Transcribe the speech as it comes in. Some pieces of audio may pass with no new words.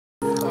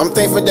I'm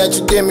thankful that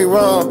you did me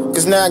wrong,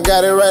 cause now I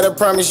got it right, I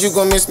promise you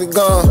gon' miss me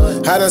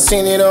gone. I done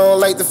seen it all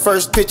like the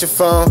first picture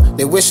phone.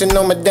 They wishing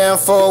on my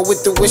downfall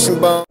with the wishing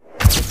bone.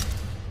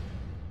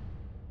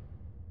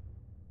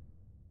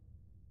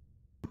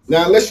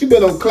 Now unless you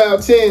been on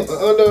cloud 10 or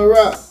under a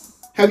rock,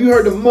 have you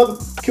heard the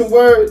motherfucking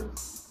word?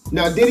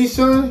 Now Diddy's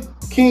son,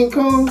 King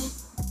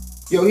Combs,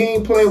 yo, he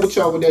ain't playing with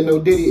y'all with that no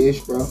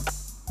Diddy-ish, bro.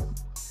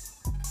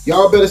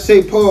 Y'all better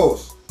say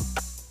pause.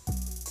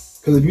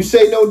 Cause if you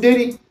say no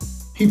Diddy,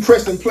 he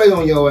pressed and play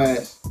on your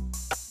ass.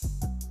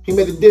 He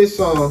made a diss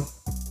song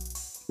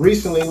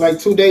recently, like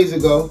 2 days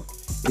ago,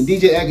 and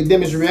DJ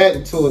Akademiks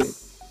reacted to it.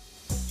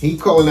 He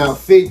calling out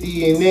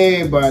 50 and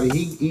everybody.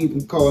 He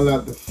even calling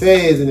out the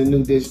feds in the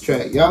new diss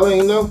track. Y'all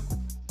ain't know?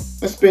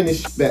 Let's spin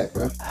this shit back,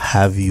 bro.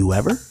 Have you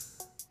ever?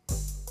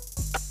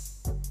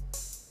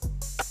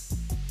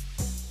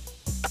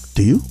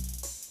 Do you?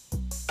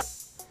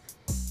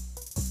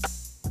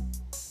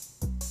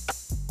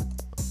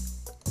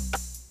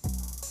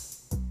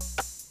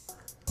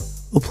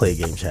 We'll play a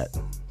game, chat.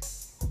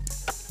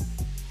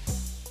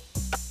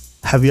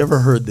 Have you ever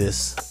heard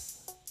this?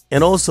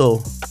 And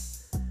also,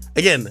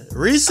 again,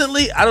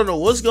 recently, I don't know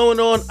what's going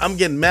on. I'm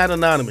getting mad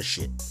anonymous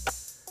shit.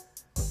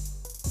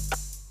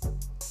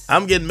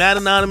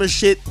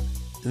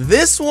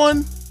 This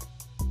one,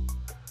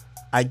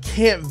 I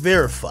can't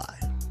verify.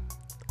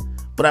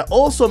 But I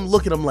also am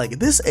looking, I'm like,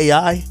 this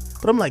AI?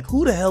 But I'm like,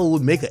 who the hell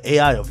would make an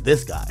AI of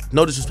this guy?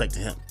 No disrespect to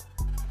him.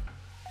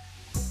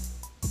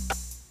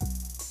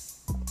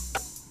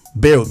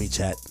 Bear with me,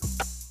 chat.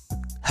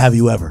 Have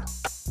you ever?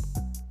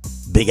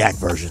 Big Act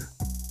version.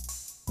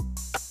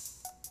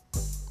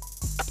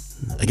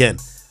 Again,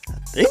 I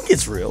think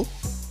it's real.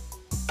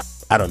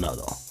 I don't know,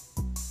 though.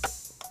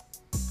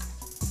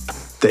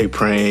 They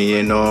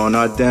praying on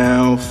our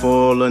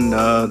downfall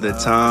another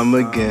time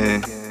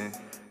again.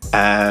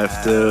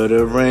 After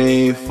the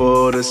rain,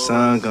 for the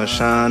sun gon'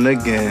 shine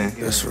again.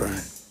 That's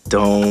right.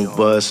 Don't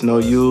bust no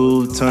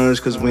U-turns,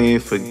 cause we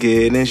ain't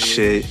forgetting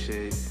shit.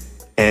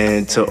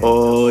 And to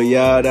all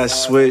y'all that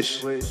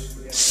switch,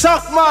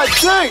 suck my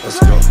dick! Let's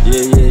go.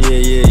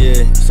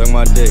 Yeah. Suck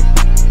my dick.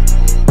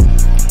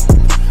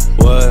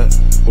 What?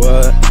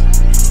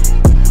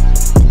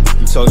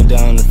 You talking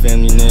down the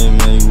family name,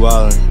 man, you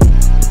wildin'.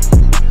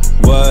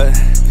 What?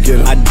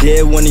 I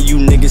dare one of you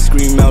niggas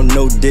scream out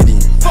no Diddy.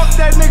 Fuck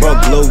that nigga.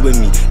 Bro, glow with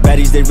me.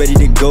 Baddies, they ready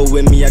to go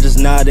with me. I just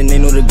nod and they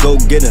know to go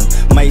get them.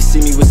 Might see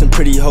me with some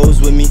pretty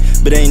hoes with me,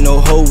 but ain't no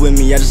hoe with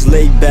me. I just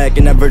lay back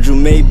in that Virgil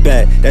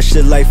Maybach. That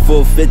shit like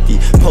 450.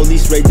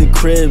 Police raid the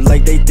crib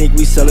like they think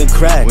we selling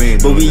crack.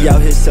 But we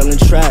out here selling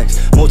tracks.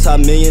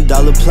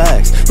 Multi-million-dollar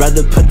plaques.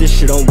 Rather put this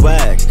shit on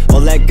wax.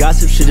 All that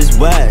gossip shit is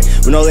whack.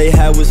 When all they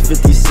had was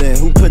 50 cent.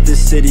 Who put this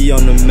city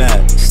on the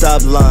map?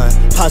 Stop lying.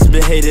 Pops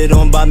been hated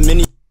on by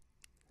many.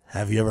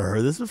 Have you ever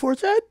heard this before,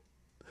 Chad?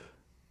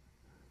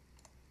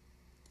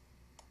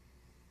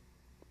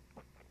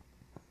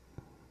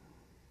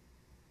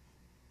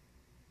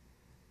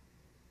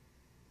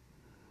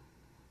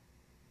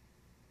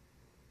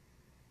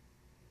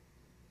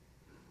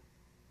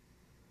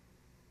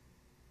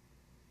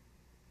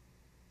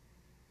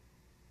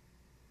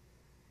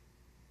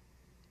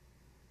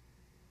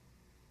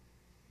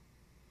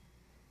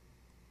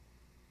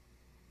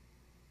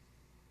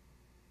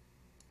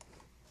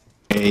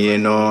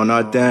 Praying on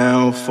our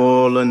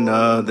downfall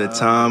another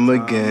time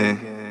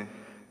again.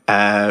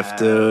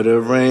 After the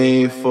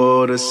rain,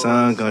 for the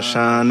sun gon'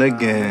 shine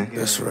again.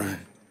 That's right.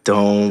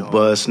 Don't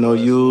bust no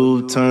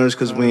U-turns,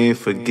 cause we ain't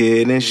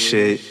forgetting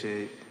shit.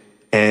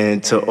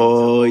 And to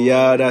all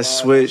y'all that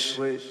switch,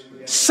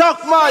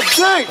 suck my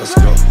dick! Let's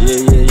go.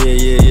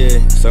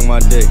 Yeah. Suck my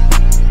dick.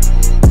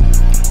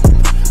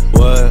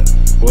 What?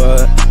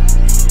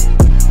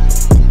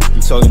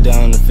 You talking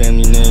down the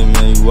family name,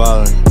 man, you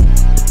wildin'.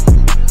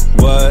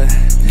 What?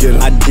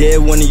 I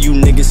dare one of you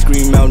niggas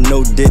scream out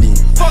no Diddy.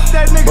 Fuck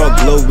that nigga. Bro,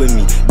 glow with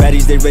me.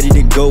 Baddies, they ready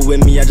to go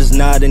with me. I just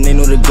nod and they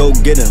know to go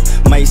get them.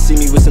 Might see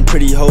me with some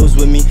pretty hoes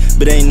with me,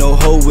 but ain't no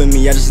hoe with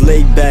me. I just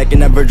lay back in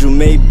that Virgil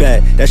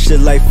Maybach. That shit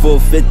like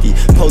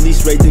 450.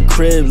 Police raid the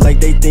crib like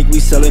they think we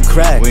selling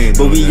crack.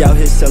 But we out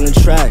here selling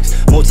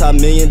tracks.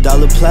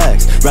 Multi-million-dollar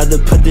plaques. Rather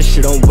put this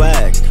shit on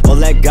wax. All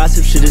that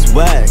gossip shit is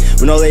whack.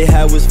 When all they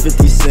had was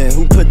 50 cent.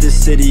 Who put this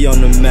city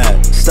on the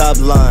map? Stop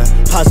lying.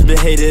 Pops been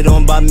hated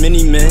on by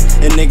many men.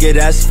 And nigga,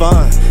 that's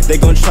fine. They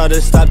gon' try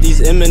to stop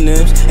these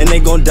Eminems, and they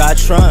gon' die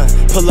trying.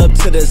 Pull up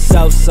to the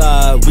south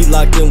side. We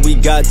locked in, we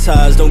got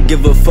ties. Don't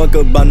give a fuck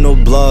about no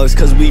blogs,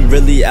 cause we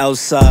really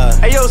outside.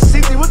 Hey yo,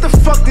 CT, what the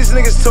fuck these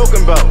niggas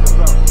talking about?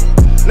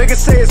 Niggas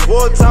say it's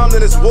wartime,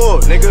 then it's war,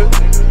 nigga.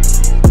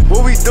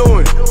 What we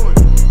doing?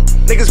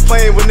 Niggas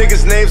playing with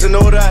niggas' names and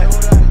all that.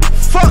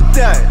 Fuck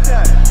that.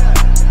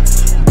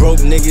 Broke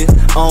nigga,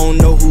 I don't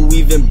know who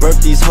even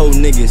birthed these hoe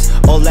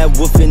niggas. All that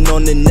woofing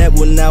on the net,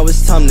 well now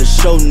it's time to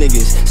show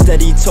niggas.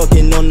 Steady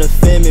talking on the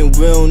fam and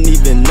we don't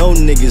even know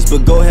niggas.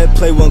 But go ahead,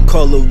 play one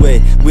call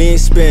away, we ain't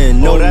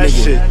sparing no that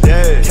nigga. shit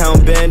dead.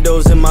 Count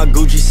bandos in my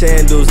Gucci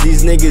sandals,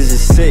 these niggas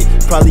is sick.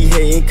 Probably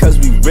hating cause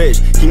we rich,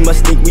 he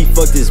must think we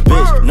fucked this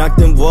bitch. Knock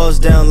them walls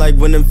down like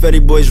when them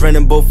Fetty boys ran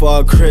in both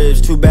our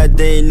cribs. Too bad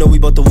they ain't know we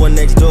bought the one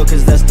next door,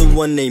 cause that's the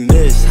one they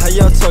miss. How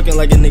y'all talking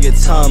like a nigga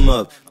time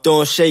up?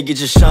 Throwing shade, get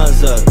your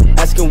shines up.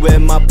 Asking where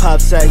my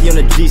pops at, he on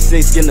the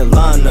G6 getting the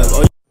lineup.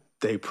 Oh,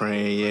 They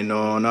praying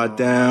on our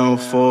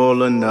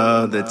downfall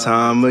another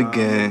time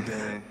again.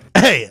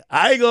 Hey,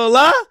 I ain't gonna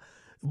lie.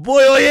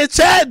 Boy on here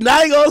chatting,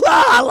 I ain't gonna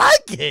lie. I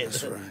like it.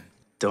 That's right.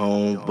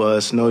 Don't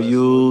bust no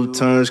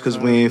U-turns, cause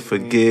we ain't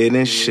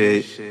forgetting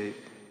shit.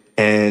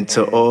 And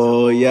to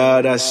all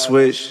y'all that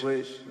switch,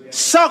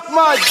 suck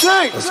my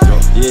dick! let's go.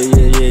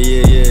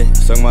 Yeah.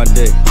 Suck my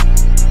dick.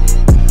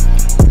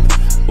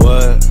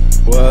 What?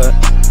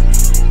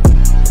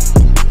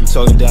 You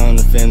talking down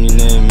the family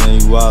name,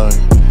 man, you wildin'.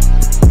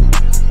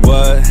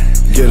 What?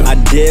 I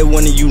dare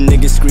one of you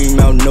niggas scream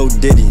out no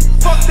Diddy.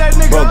 Fuck that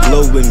nigga. Bro,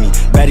 blow with me.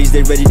 Baddies,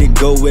 they ready to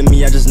go with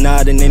me. I just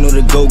nod and they know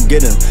to go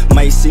get 'em.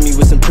 Might see me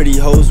with some pretty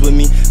hoes with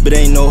me, but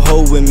ain't no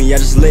hoe with me. I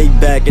just lay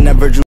back and that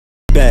Virgil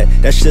back.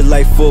 That shit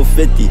like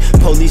 450.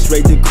 Police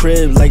raid the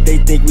crib like they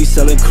think we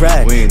selling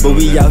crack. But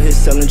we out here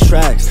selling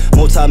tracks,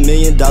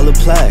 multi-million-dollar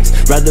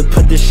plaques. Rather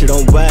put this shit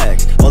on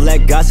wax. All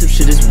that gossip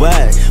shit is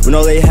whack. When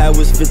all they had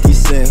was 50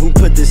 cent, who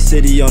put this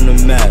city on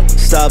the map?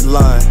 Stop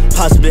lying.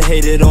 Pops been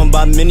hated on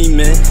by many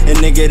men, and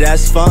nigga,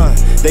 that's fine.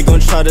 They gon'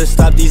 try to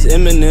stop these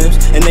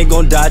Eminems, and they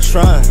gon' die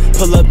trying.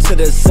 Pull up to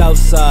the south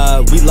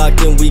side, we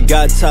locked in, we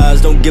got ties.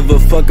 Don't give a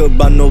fuck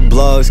about no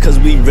blogs, cause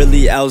we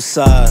really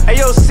outside. Hey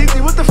yo,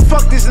 CT, what the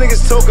fuck these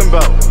niggas talking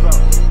about?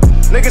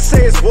 Niggas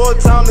say it's war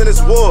time, then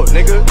it's war,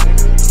 nigga.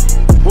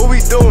 What we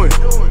doing?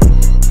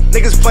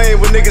 Niggas playing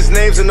with niggas'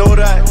 names and all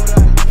that.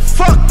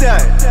 Fuck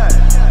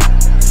that!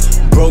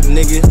 Broke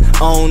nigga, I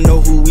don't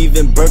know who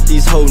even birthed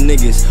these hoe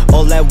niggas.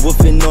 All that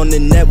woofing on the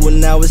net, well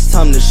now it's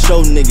time to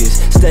show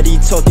niggas. Steady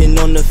talking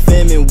on the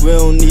fam and we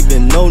don't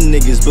even know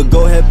niggas. But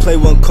go ahead, play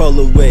one call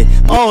away.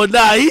 Oh,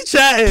 nah, he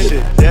chatting.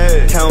 Shit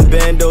dead. Count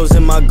bandos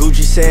in my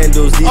Gucci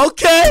sandals, these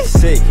Okay.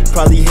 sick.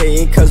 Probably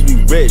hating cause we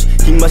rich,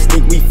 he must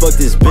think we fucked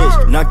this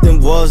bitch. Knock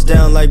them walls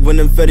down like when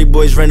them Fetty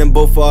boys ran in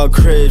both our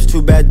cribs.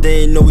 Too bad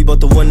they ain't know we bought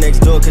the one next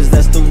door, cause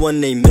that's the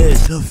one they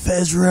missed. The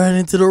feds ran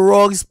into the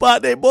wrong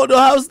spot. They bought the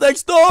house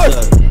next door.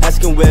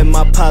 Asking where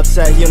my pops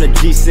at, he on the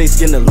G6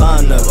 getting the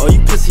lineup. All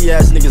you pussy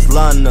ass niggas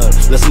line up,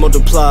 let's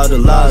multiply the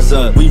lies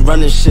up. We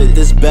running shit,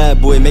 this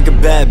bad boy, make a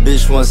bad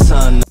bitch one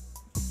sign.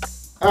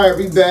 Alright,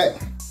 we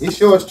back. It's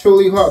yours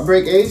truly,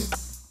 Heartbreak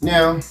Ace.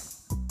 Now,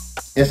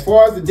 as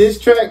far as the diss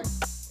track,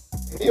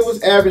 it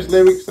was average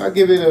lyrics. I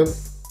give it a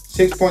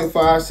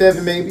 6.5,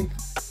 7 maybe.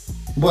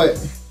 But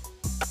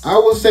I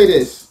will say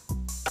this.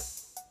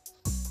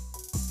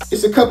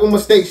 It's a couple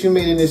mistakes you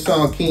made in this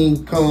song,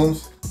 King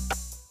Combs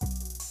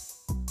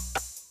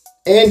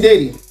and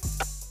Diddy.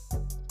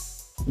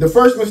 The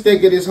first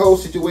mistake of this whole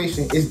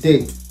situation is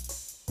Diddy.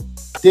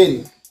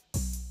 Diddy.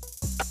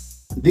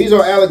 These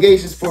are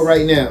allegations for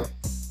right now.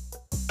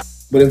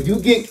 But if you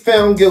get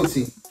found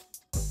guilty,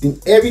 then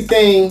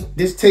everything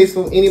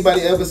distasteful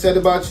anybody ever said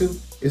about you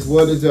is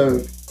well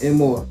deserved and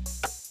more.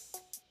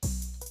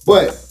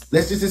 But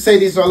let's just say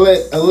these are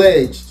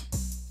alleged.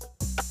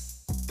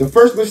 The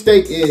first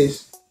mistake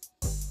is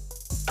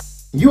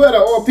you out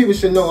of all people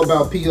should know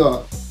about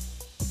PR.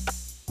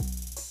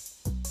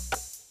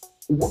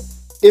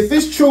 If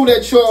it's true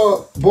that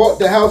y'all bought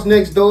the house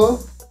next door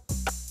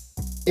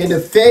and the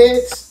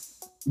feds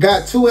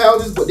got 2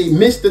 houses but they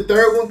missed the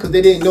 3rd one because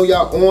they didn't know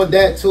y'all on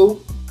that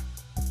too,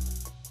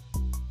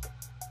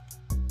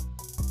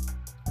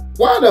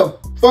 why the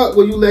fuck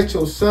will you let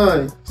your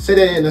son say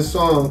that in a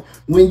song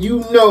when you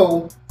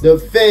know the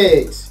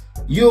feds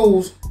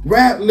use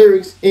rap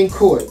lyrics in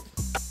court?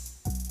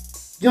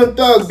 Young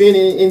Thug been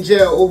in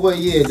jail over a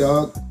year,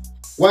 dog.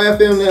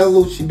 YFM and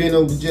Lucci been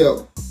over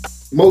jail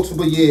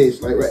multiple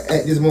years, like right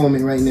at this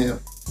moment right now,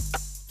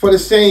 for the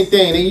same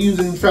thing.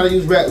 They try to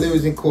use rap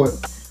lyrics in court.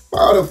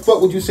 Why the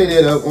fuck would you say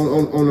that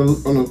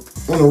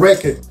on a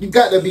record? You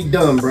got to be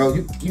dumb, bro.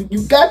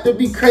 You got to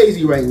be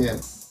crazy right now.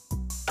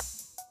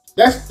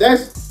 That's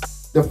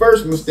the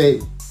first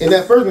mistake, and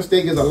that first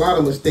mistake is a lot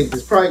of mistakes.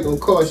 It's probably gonna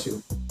cost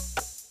you,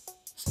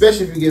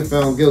 especially if you get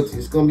found guilty.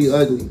 It's gonna be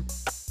ugly.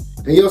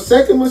 And your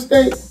second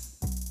mistake,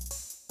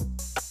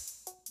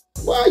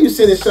 why are you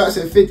sending shots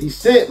at 50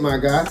 Cent, my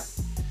guy?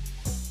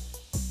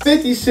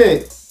 50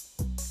 Cent.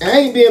 And I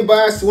ain't being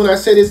biased when I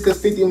say this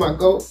because 50 my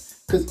GOAT.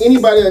 Because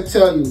anybody will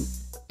tell you,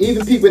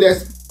 even people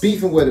that's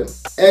beefing with him,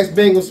 ask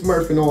Bengal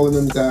Smurf and all of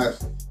them guys.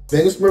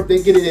 Bengal Smurf,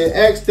 they get it in.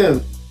 Ask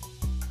them.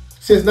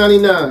 Since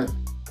 99,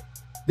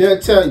 they'll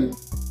tell you.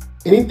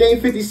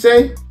 Anything 50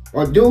 say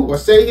or do or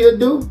say he'll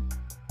do,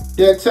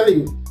 they'll tell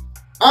you,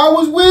 I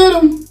was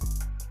with him.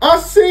 I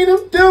seen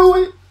him do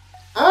it.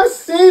 I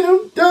seen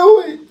him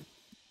do it.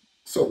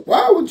 So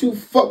why would you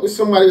fuck with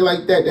somebody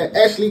like that that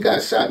actually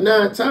got shot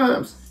 9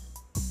 times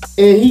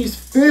and he's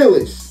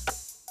fearless?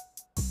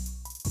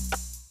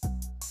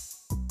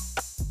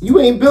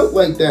 You ain't built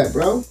like that,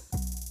 bro.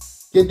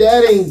 Your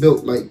dad ain't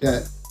built like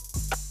that.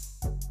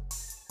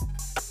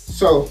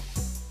 So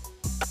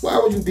why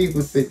would you beef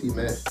with 50,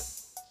 man?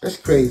 That's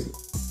crazy.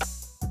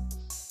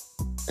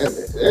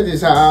 That's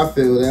just how I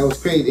feel. That was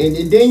crazy.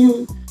 And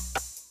then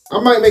I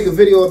might make a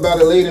video about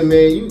it later,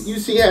 man. You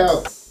see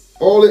how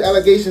all the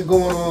allegations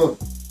going on,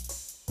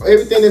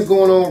 everything that's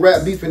going on,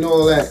 rap beef and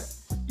all that.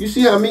 You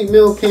see how Meek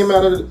Mill came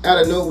out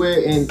of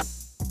nowhere and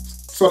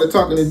started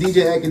talking to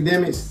DJ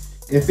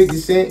Akademiks and 50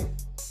 Cent,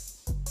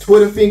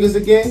 Twitter fingers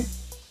again,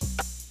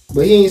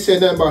 but he ain't said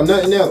nothing about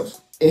nothing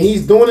else. And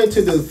he's doing it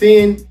to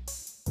defend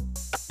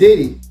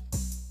Diddy.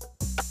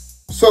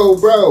 So,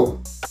 bro,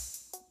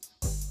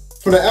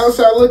 from the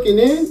outside looking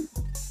in,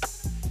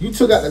 you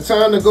took out the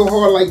time to go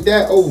hard like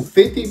that over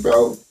 50,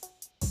 bro.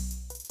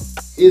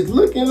 It's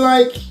looking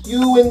like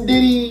you and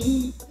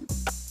Diddy,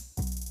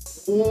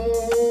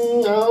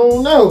 I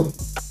don't know.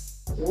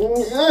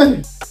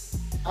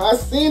 I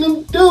seen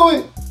him do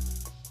it.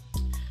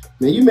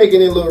 Man, you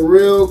making it look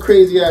real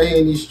crazy out here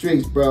in these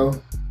streets, bro.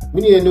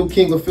 We need a new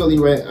King of Philly,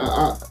 right?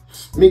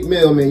 Meek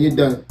Mill, man, you're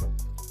done.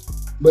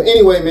 But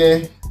anyway,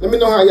 man, let me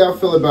know how y'all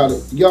feel about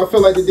it. Y'all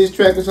feel like the diss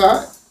track was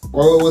hot?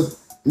 Or it was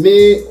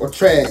mid or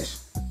trash?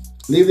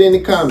 Leave it in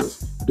the comments.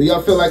 Do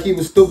y'all feel like he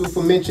was stupid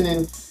for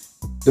mentioning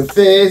the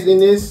feds in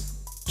this?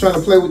 Trying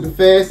to play with the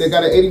feds? They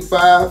got an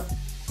 85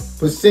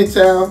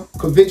 percentile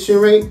conviction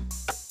rate.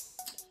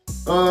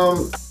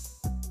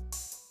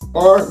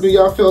 Or do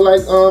y'all feel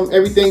like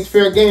everything's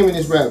fair game in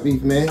this rap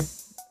beef, man?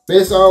 But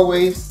as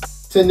always,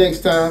 till next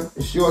time,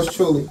 it's yours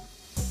truly,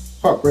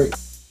 Heartbreak.